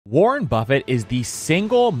Warren Buffett is the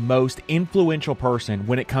single most influential person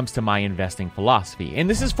when it comes to my investing philosophy. And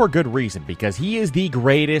this is for good reason, because he is the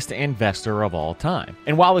greatest investor of all time.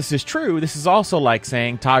 And while this is true, this is also like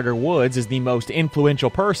saying Tiger Woods is the most influential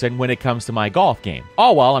person when it comes to my golf game.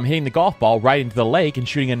 All while I'm hitting the golf ball right into the lake and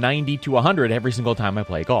shooting a 90 to 100 every single time I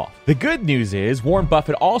play golf. The good news is Warren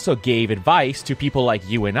Buffett also gave advice to people like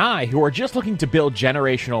you and I who are just looking to build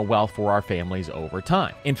generational wealth for our families over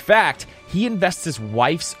time. In fact, he invests his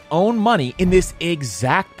wife's own money in this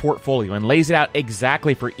exact portfolio and lays it out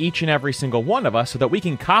exactly for each and every single one of us so that we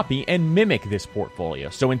can copy and mimic this portfolio.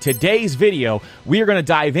 So in today's video, we are going to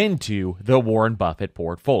dive into the Warren Buffett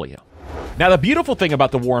portfolio. Now, the beautiful thing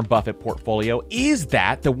about the Warren Buffett portfolio is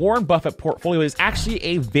that the Warren Buffett portfolio is actually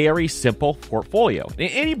a very simple portfolio.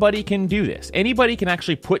 Anybody can do this. Anybody can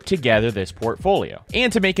actually put together this portfolio.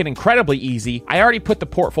 And to make it incredibly easy, I already put the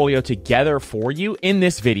portfolio together for you in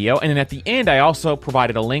this video. And then at the end, I also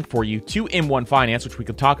provided a link for you to M1 Finance, which we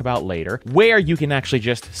could talk about later, where you can actually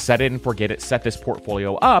just set it and forget it, set this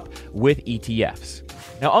portfolio up with ETFs.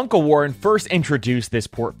 Now, Uncle Warren first introduced this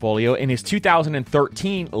portfolio in his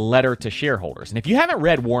 2013 letter to shareholders. And if you haven't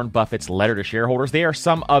read Warren Buffett's letter to shareholders, they are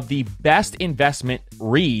some of the best investment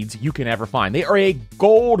reads you can ever find. They are a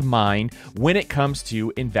gold mine when it comes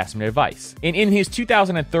to investment advice. And in his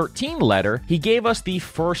 2013 letter, he gave us the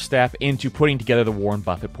first step into putting together the Warren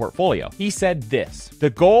Buffett portfolio. He said this: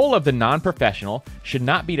 "The goal of the non-professional should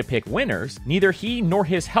not be to pick winners. Neither he nor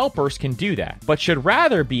his helpers can do that, but should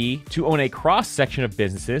rather be to own a cross-section of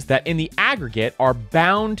businesses that in the aggregate are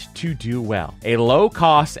bound to do well. A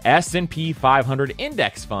low-cost S&P 500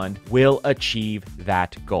 index fund will achieve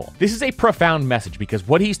that goal." This is a profound message because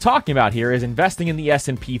what he's talking about here is investing in the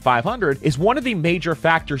S&P 500 is one of the major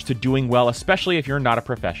factors to doing well, especially if you're not a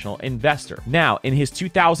professional investor. Now, in his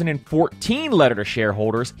 2014 letter to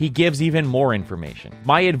shareholders, he gives even more information.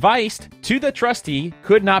 "My advice to the trustee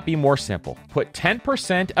could not be more simple. Put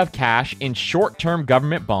 10% of cash in short-term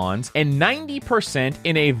government bonds and 90%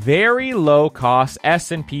 in a very low-cost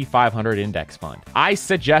S&P 500 index fund. I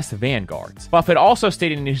suggest Vanguard's." Buffett also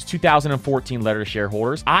stated in his 2014 letter to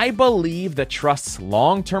shareholders, "I believe the trust's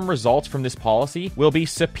long-term results from this policy will be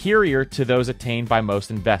superior to those attained by most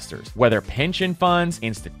investors, whether pension funds,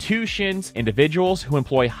 institutions, individuals who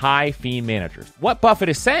employ high-fee managers." What Buffett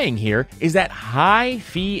is saying here is that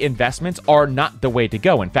high-fee investments are not the way to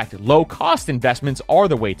go. In fact, low-cost investments are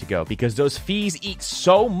the way to go because those fees eat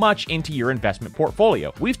so much into your investment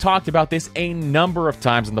portfolio. We've talked about this a number of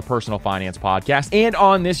times on the Personal Finance Podcast and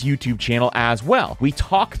on this YouTube channel as well. We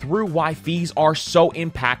talk through why fees are so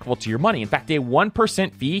impactful to your money. In fact, a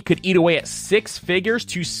 1% fee could eat away at 6 figures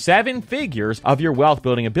to 7 figures of your wealth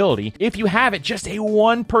building ability if you have it just a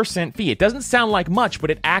 1% fee. It doesn't sound like much,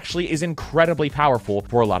 but it actually is incredibly powerful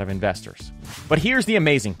for a lot of investors. But here's the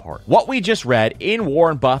amazing part. What we just read in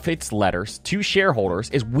Warren Buffett's letters to shareholders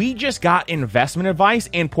is we just got investment advice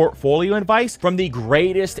and portfolio advice from the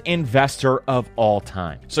greatest investor of all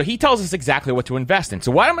time. So he tells us exactly what to invest in.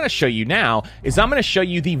 So what I'm going to show you now is I'm going to show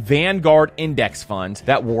you the Vanguard index funds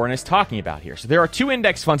that Warren is talking about here. So there are 2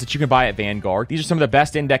 index funds that you can buy at Vanguard. These are some of the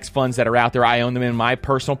best index funds that are out there. I own them in my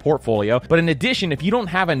personal portfolio. But in addition, if you don't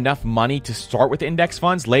have enough money to start with index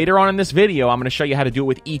funds, later on in this video, I'm going to show you how to do it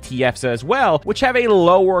with ETFs as well, which have a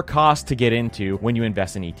lower cost to get into when you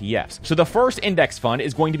invest in ETFs. So the first index fund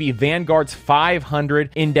is going to be Vanguard's 500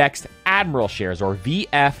 Indexed Admiral Shares, or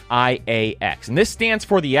VFIAX. And this stands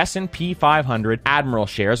for the S&P 500 Admiral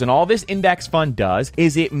Shares. And all this index fund does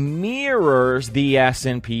is it mirrors the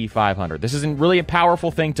S&P 500. This is really a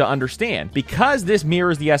powerful thing to understand. Because this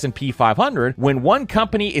mirrors the S&P 500, when one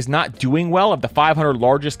company is not doing well of the 500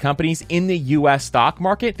 largest companies in the US stock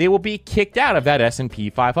market, they will be kicked out of that S&P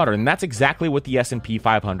 500. And that's exactly what the S&P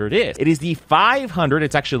 500 is. It is the 500,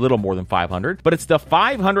 it's actually a little more than 500, but it's the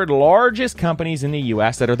 500 largest companies in the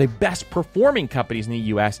US that are the best performing companies in the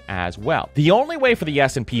US as well. The only way for the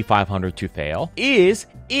S&P 500 to fail is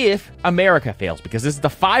if America fails, because this is the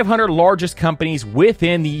 500 largest companies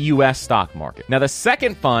within the US stock market. Now, the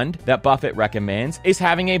second fund that Buffett recommends is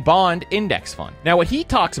having a bond index fund. Now, what he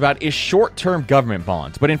talks about is short-term government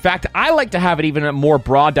bonds, but in fact, I like to have it even a more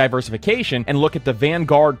broad diversification and look at the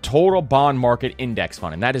Vanguard Total Bond Market Index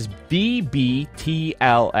Fund, and that is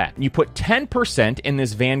VBTLF. You put 10% in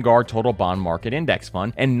this Vanguard Total Bond Market Index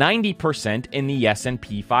Fund and 90% 8% in the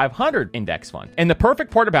S&P 500 index fund. And the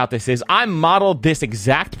perfect part about this is I modeled this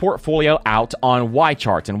exact portfolio out on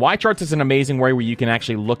Y-Charts. And Y-Charts is an amazing way where you can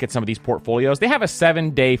actually look at some of these portfolios. They have a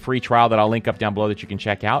 7-day free trial that I'll link up down below that you can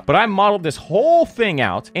check out. But I modeled this whole thing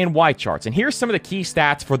out in Y-Charts. And here's some of the key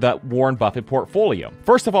stats for the Warren Buffett portfolio.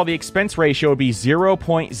 First of all, the expense ratio would be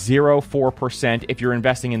 0.04% if you're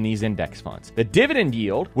investing in these index funds. The dividend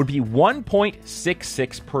yield would be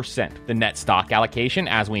 1.66%. The net stock allocation,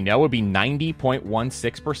 as we know, would be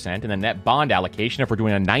 90.16%. And the net bond allocation, if we're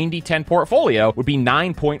doing a 90-10 portfolio, would be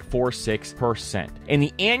 9.46%. And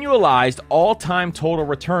the annualized all-time total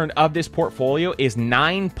return of this portfolio is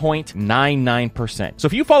 9.99%. So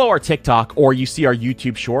if you follow our TikTok or you see our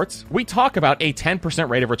YouTube shorts, we talk about a 10%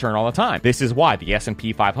 rate of return all the time. This is why the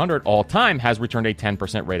S&P 500 all time has returned a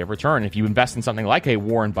 10% rate of return. If you invest in something like a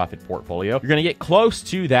Warren Buffett portfolio, you're going to get close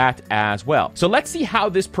to that as well. So let's see how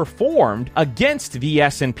this performed against the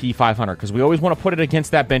S&P 500, because we always want to put it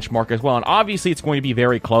against that benchmark as well. And obviously it's going to be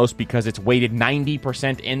very close because it's weighted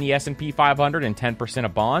 90% in the S&P 500 and 10%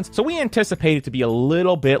 of bonds. So we anticipate it to be a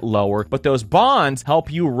little bit lower, but those bonds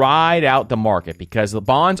help you ride out the market because the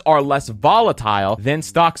bonds are less volatile than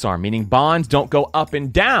stocks are, meaning bonds don't go up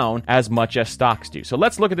and down as much as stocks do. So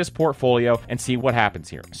let's look at this portfolio and see what happens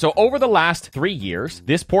here. So over the last 3 years,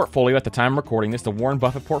 this portfolio, at the time I'm recording this, the Warren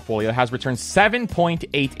Buffett portfolio has returned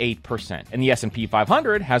 7.88%, and the S&P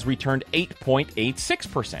 500 has returned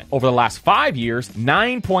 8.86%. Over the last 5 years,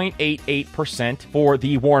 9.88% for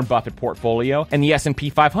the Warren Buffett portfolio, and the S&P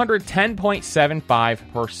 500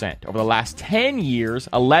 10.75%. Over the last 10 years,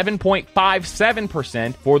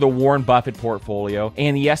 11.57% for the Warren Buffett portfolio,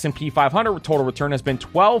 and the S&P 500 total return has been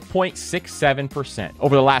 12.67%.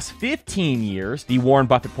 Over the last 15 years, the Warren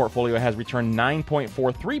Buffett portfolio has returned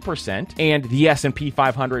 9.43%, and the S&P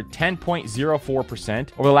 500 10.04%.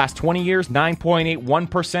 Over the last 20 years,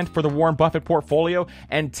 9.81% for the Warren Buffett portfolio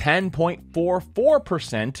and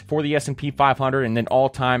 10.44% for the S&P 500. And then all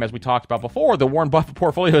time, as we talked about before, the Warren Buffett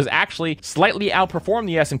portfolio has actually slightly outperformed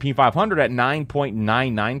the S&P 500 at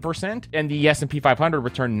 9.99%, and the S&P 500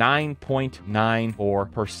 returned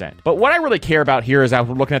 9.94%. But what I really care about here is, as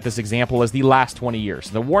we're looking at this example, is the last 20 years.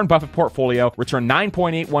 So the Warren Buffett portfolio returned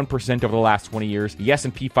 9.81% over the last 20 years. The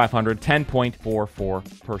S&P 500,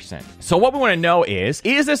 10.44%. So what we want to know is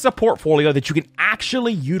this a portfolio that you can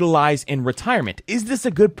actually utilize in retirement? Is this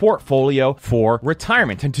a good portfolio for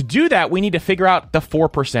retirement? And to do that, we need to figure out the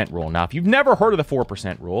 4% rule. Now, if you've never heard of the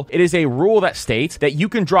 4% rule, it is a rule that states that you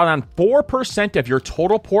can draw down 4% of your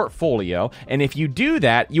total portfolio. And if you do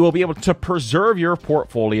that, you will be able to preserve your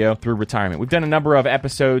portfolio through retirement. We've done a number of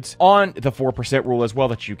episodes on the 4% rule as well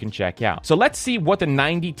that you can check out. So let's see what the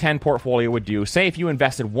 90-10 portfolio would do. Say if you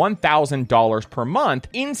invested $1,000 per month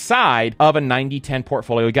inside of a 90-10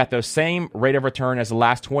 portfolio, we got those same rate of return as the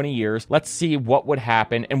last 20 years. Let's see what would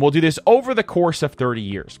happen. And we'll do this over the course of 30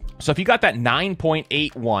 years. So if you got that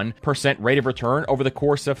 9.81% rate of return over the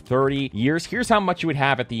course of 30 years, here's how much you would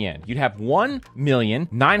have at the end. You'd have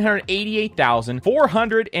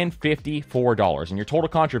 $1,988,454. And your total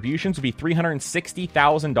contributions would be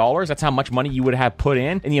 $360,000. That's how much money you would have put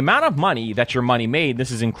in. And the amount of money that your money made,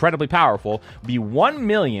 this is incredibly powerful, would be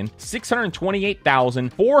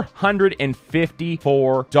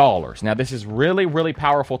 $1,628,454. Now, this is really, really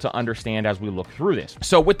powerful to understand as we look through this.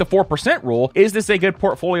 So with the 4% rule, is this a good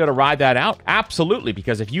portfolio to ride that out? Absolutely,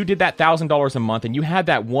 because if you did that $1,000 a month and you had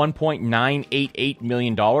that $1.988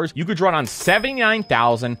 million, you could draw on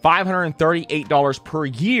 $79,538 per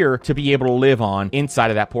year to be able to live on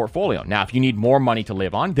inside of that portfolio. Now, if you need more money to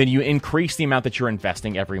live on, then you increase the amount that you're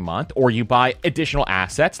investing every month, or you buy additional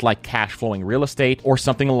assets like cash flowing real estate or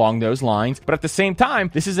something along those lines. But at the same time,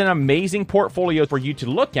 this is an amazing portfolio for you to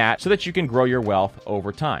look at so that you can grow your wealth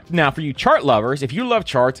over time. Now, for you chart lovers, if you love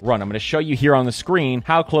charts, I'm going to show you here on the screen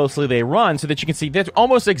how closely they run so that you can see that's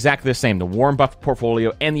almost exactly the same. The Warren Buffett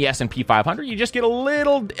portfolio and the S&P 500, you just get a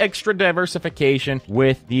little extra diversification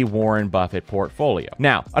with the Warren Buffett portfolio.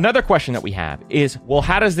 Now, another question that we have is, well,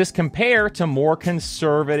 how does this compare to more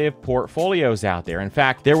conservative portfolios out there? In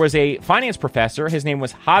fact, there was a finance professor, his name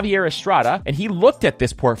was Javier Estrada, and he looked at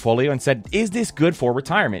this portfolio and said, is this good for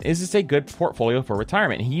retirement? Is this a good portfolio for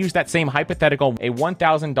retirement? And he used that same hypothetical, a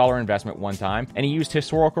 $1,000 investment one time, and he used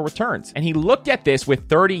historical returns. And he looked at this with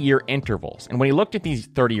 30-year intervals. And when he looked at these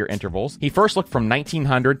 30-year intervals, he first looked from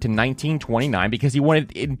 1900 to 1929 because he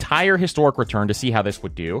wanted entire historic return to see how this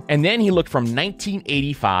would do. And then he looked from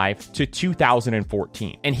 1985 to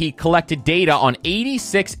 2014. And he collected data on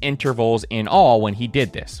 86 intervals in all when he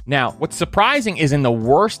did this. Now, what's surprising is in the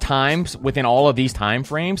worst times within all of these time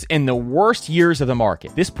frames, in the worst years of the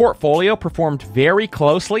market, this portfolio performed very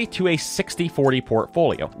closely to a 60-40 60-40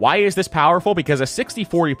 portfolio. Why is this powerful? Because a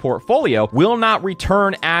 60-40 portfolio will not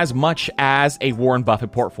return as much as a Warren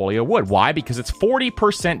Buffett portfolio would. Why? Because it's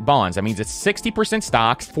 40% bonds. That means it's 60%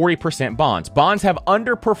 stocks, 40% bonds. Bonds have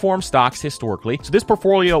underperformed stocks historically, so this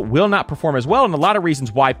portfolio will not perform as well. And a lot of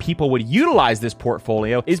reasons why people would utilize this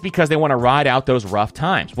portfolio is because they want to ride out those rough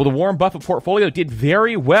times. Well, the Warren Buffett portfolio did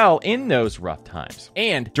very well in those rough times.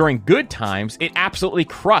 And during good times, it absolutely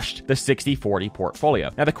crushed the 60-40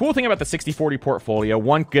 portfolio. Now, the cool thing about the 60-40 portfolio,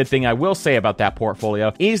 one good thing I will say about that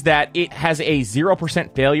portfolio is that it has a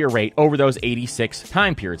 0% failure rate over those 86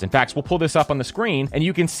 time periods. In fact, we'll pull this up on the screen and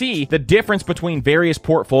you can see the difference between various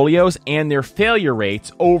portfolios and their failure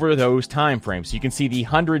rates over those time frames. So you can see the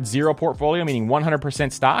 100-0 portfolio, meaning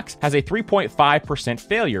 100% stocks, has a 3.5%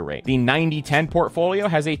 failure rate. The 90-10 portfolio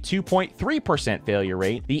has a 2.3% failure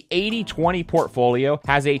rate. The 80-20 portfolio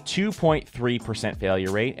has a 2.3%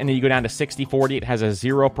 failure rate. And then you go down to 60-40, it has a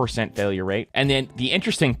 0% failure rate. And then the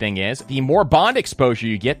interesting thing is, the more bond exposure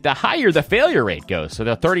you get, the higher the failure rate goes. So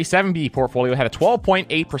the 37B portfolio had a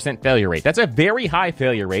 12.8% failure rate. That's a very high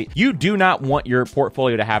failure rate. You do not want your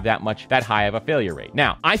portfolio to have that high of a failure rate.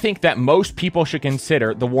 Now, I think that most people should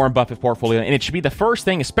consider the Warren Buffett portfolio, and it should be the first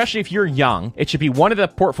thing, especially if you're young, it should be one of the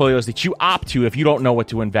portfolios that you opt to if you don't know what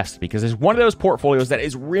to invest in, because it's one of those portfolios that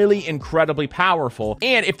is really incredibly powerful.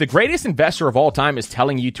 And if the greatest investor of all time is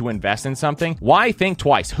telling you to invest in something, why think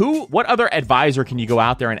twice? What other advisor can you go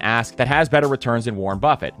out there and ask that has better returns than Warren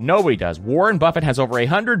Buffett? Nobody does. Warren Buffett has over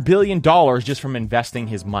 $100 billion just from investing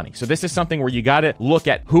his money. So this is something where you got to look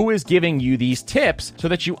at who is giving you these tips so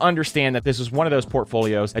that you understand that this is one of those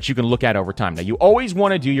portfolios that you can look at over time. Now, you always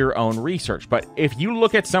want to do your own research, but if you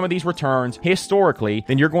look at some of these returns historically,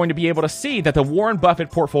 then you're going to be able to see that the Warren Buffett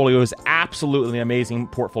portfolio is absolutely an amazing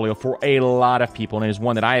portfolio for a lot of people, and it is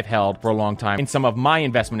one that I have held for a long time in some of my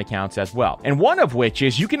investment accounts as well. And one of which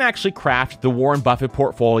is you can actually craft the Warren Buffett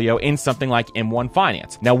portfolio in something like M1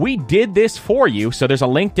 Finance. Now, we did this for you, so there's a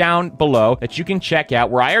link down below that you can check out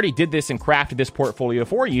where I already did this and crafted this portfolio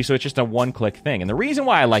for you, so it's just a one-click thing. And the reason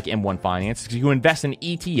why I like M1 Finance is because you invest in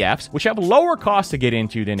ETFs, which have lower costs to get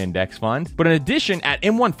into than index funds. But in addition, at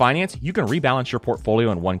M1 Finance, you can rebalance your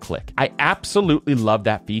portfolio in one click. I absolutely love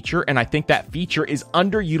that feature, and I think that feature is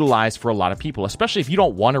underutilized for a lot of people, especially if you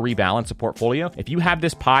don't want to rebalance a portfolio. If you have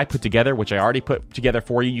this pie put together, which I already put together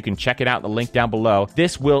for you, you can check it out in the link down below.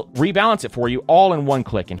 This will rebalance it for you all in one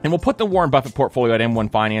click. And we'll put the Warren Buffett portfolio at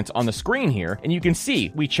M1 Finance on the screen here, and you can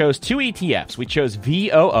see we chose two ETFs. We chose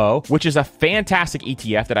VOO, which is a fantastic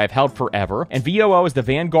ETF that I've held forever, and VOO is the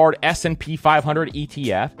Vanguard S&P 500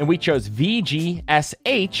 ETF, and we chose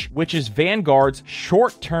VGSH, which is Vanguard's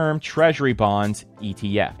short-term treasury bonds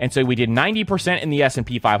ETF. And so we did 90% in the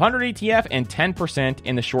S&P 500 ETF and 10%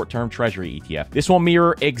 in the short-term treasury ETF. This will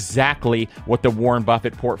mirror exactly what the Warren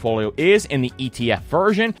Buffett portfolio is in the ETF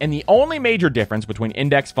version. And the only major difference between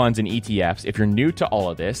index funds and ETFs, if you're new to all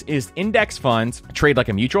of this, is index funds trade like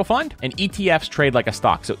a mutual fund and ETFs trade like a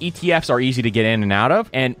stock. So ETFs are easy to get in and out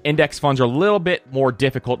of, and index funds are a little bit more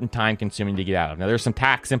difficult and time-consuming to get out of. Now, there's some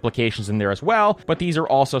tax implications in there as well, but these are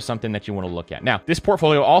also something that you want to look at. Now, this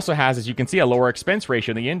portfolio also has, as you can see, a lower expense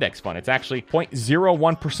ratio than the index fund. It's actually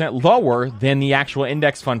 0.01% lower than the actual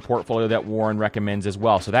index fund portfolio that Warren recommends as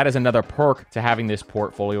well. So that is another perk to having this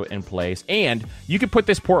portfolio in place. And you can put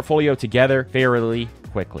this portfolio together fairly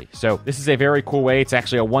quickly. So this is a very cool way. It's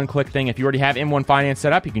actually a one-click thing. If you already have M1 Finance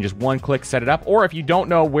set up, you can just one-click set it up. Or if you don't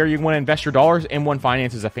know where you want to invest your dollars, M1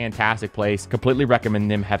 Finance is a fantastic place. Completely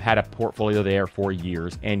recommend them. Have had a portfolio there for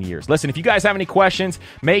years and years. Listen, if you guys have any questions,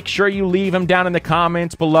 make sure you leave them down in the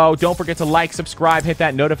comments below. Don't forget to like, subscribe, hit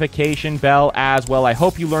that notification bell as well. I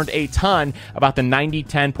hope you learned a ton about the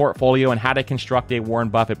 90-10 portfolio and how to construct a Warren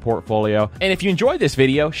Buffett portfolio. And if you enjoyed this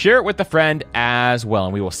video, share it with a friend as well.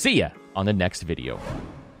 And we will see you on the next video.